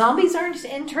 And zombies aren't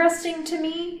interesting to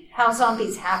me. How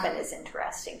zombies happen is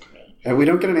interesting to me. And we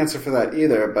don't get an answer for that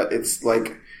either, but it's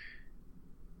like,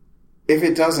 if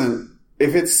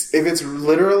it's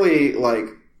literally like,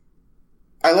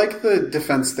 I like the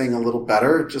defense thing a little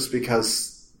better just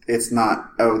because it's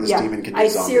not, oh, this demon can do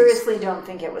zombies. I seriously don't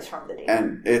think it was from the demon.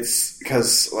 And it's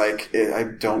because, like,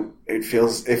 it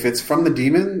feels, if it's from the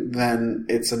demon, then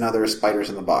it's another spiders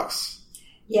in the box.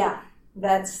 Yeah.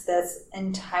 That's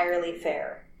entirely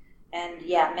fair. And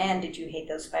yeah, man, did you hate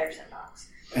those spiders in the box.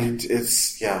 And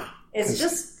it's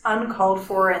just uncalled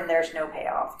for, and there's no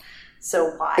payoff.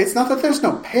 So why? It's not that there's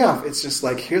no payoff. It's just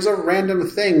like, here's a random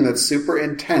thing that's super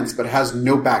intense, but has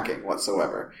no backing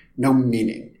whatsoever. No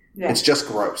meaning. Yeah. It's just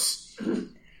gross.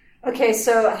 Okay,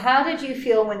 so how did you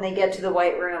feel when they get to the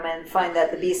White Room and find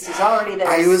that the Beast is already there?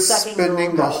 I was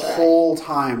spending the whole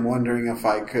time wondering if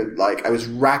I could, like, I was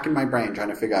racking my brain trying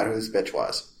to figure out who this bitch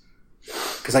was.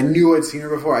 Because I knew I'd seen her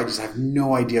before, I just have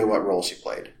no idea what role she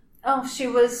played. Oh, she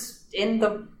was in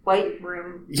the White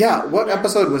Room. Yeah, what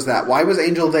episode was that? Why was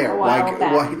Angel there? Why?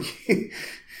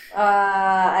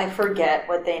 I forget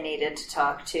what they needed to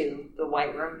talk to the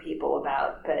White Room people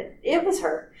about, but it was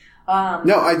her.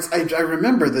 No, I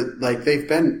remember that, like,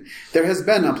 there has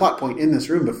been a plot point in this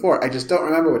room before. I just don't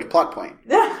remember which plot point.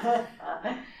 Okay.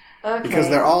 Because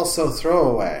they're all so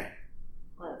throwaway.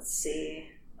 Let's see.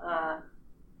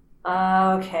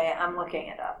 Okay, I'm looking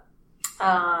it up.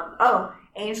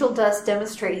 Angel does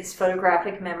demonstrate his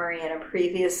photographic memory in a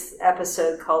previous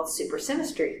episode called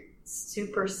Supersymmetry.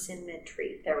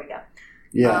 There we go.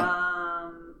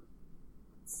 Yeah.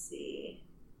 Let's see.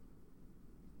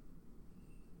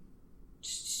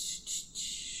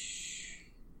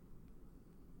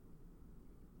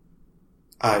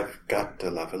 I've got a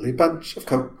lovely bunch of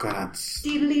coconuts.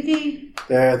 Dee-dee-dee.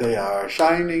 There they are,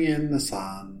 shining in the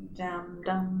sun. Dum,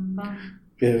 dum, bum.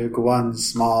 Big ones,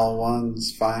 small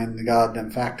ones, find the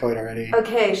goddamn factoid already.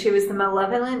 Okay, she was the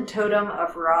malevolent totem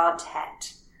of Ra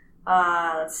Tet.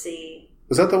 Let's see.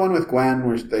 Was that the one with Gwen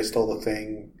where they stole the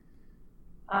thing?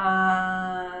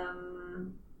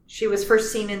 She was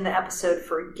first seen in the episode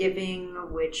Forgiving,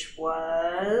 which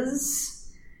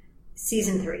was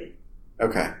season 3.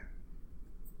 Okay.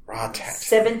 Ra Tet.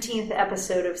 17th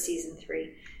episode of season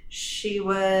 3. She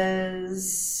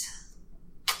was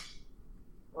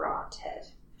Ra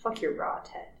Tet. Fuck your Ra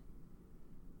Tet.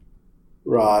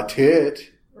 Ra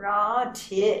Tit. Raw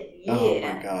tit, yeah. Oh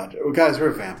my god. Well, guys,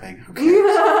 we're vamping. Okay.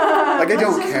 Like, I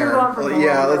don't care.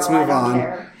 Let's move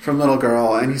on from Little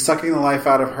Girl. And he's sucking the life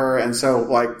out of her. And so,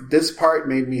 like, this part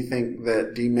made me think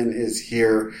that Demon is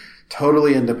here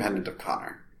totally independent of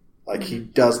Connor. Like, he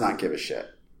does not give a shit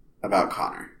about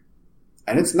Connor.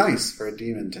 And it's nice for a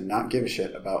demon to not give a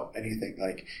shit about anything.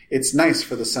 Like, it's nice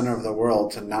for the center of the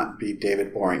world to not be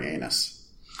David Boring Anus.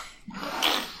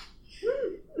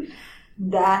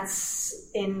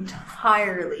 That's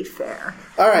entirely fair.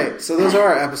 All right, so those are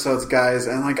our episodes, guys,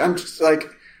 and like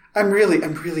I'm really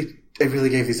really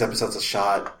gave these episodes a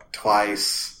shot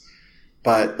twice.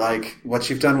 But, like, what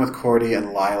you've done with Cordy and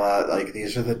Lila, like,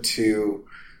 these are the two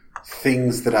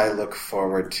things that I look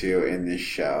forward to in this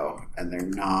show. And they're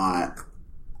not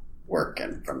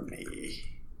working for me.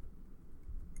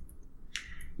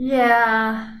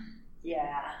 Yeah.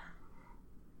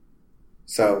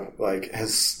 So, like,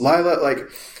 has Lila, like,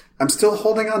 I'm still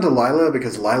holding on to Lila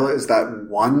because Lila is that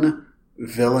one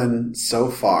villain so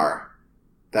far,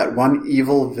 that one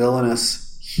evil,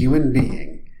 villainous human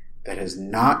being that has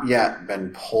not yet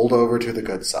been pulled over to the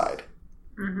good side.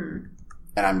 Mm-hmm.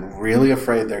 And I'm really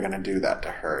afraid they're going to do that to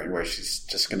her, and where she's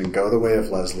just going to go the way of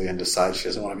Leslie and decide she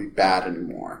doesn't want to be bad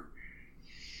anymore.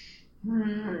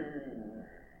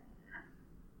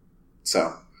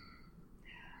 So,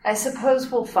 I suppose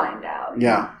we'll find out.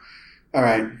 Yeah. All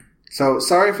right. So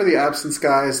sorry for the absence,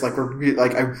 guys. Like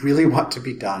I really want to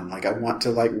be done. Like I want to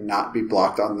like not be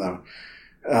blocked on the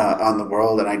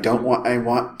world, and I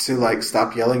want to like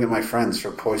stop yelling at my friends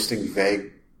for posting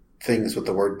vague things with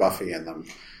the word Buffy in them.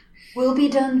 We'll be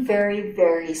done very,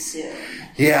 very soon.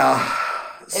 Yeah.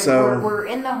 So we're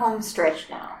in the home stretch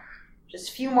now. Just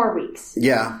a few more weeks.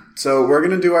 Yeah. So we're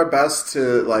going to do our best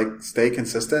to like stay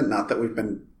consistent. Not that we've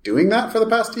been doing that for the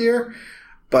past year,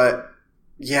 but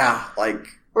yeah, like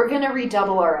we're going to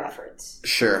redouble our efforts.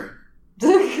 Sure.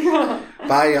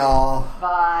 Bye, y'all.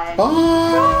 Bye. Bye.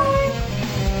 Bye.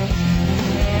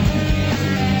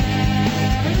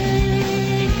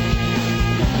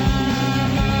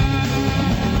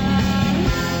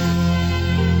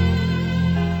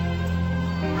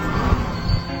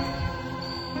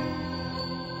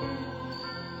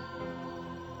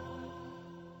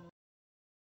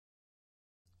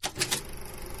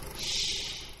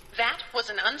 That was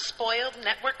an Unspoiled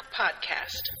Network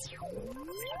podcast.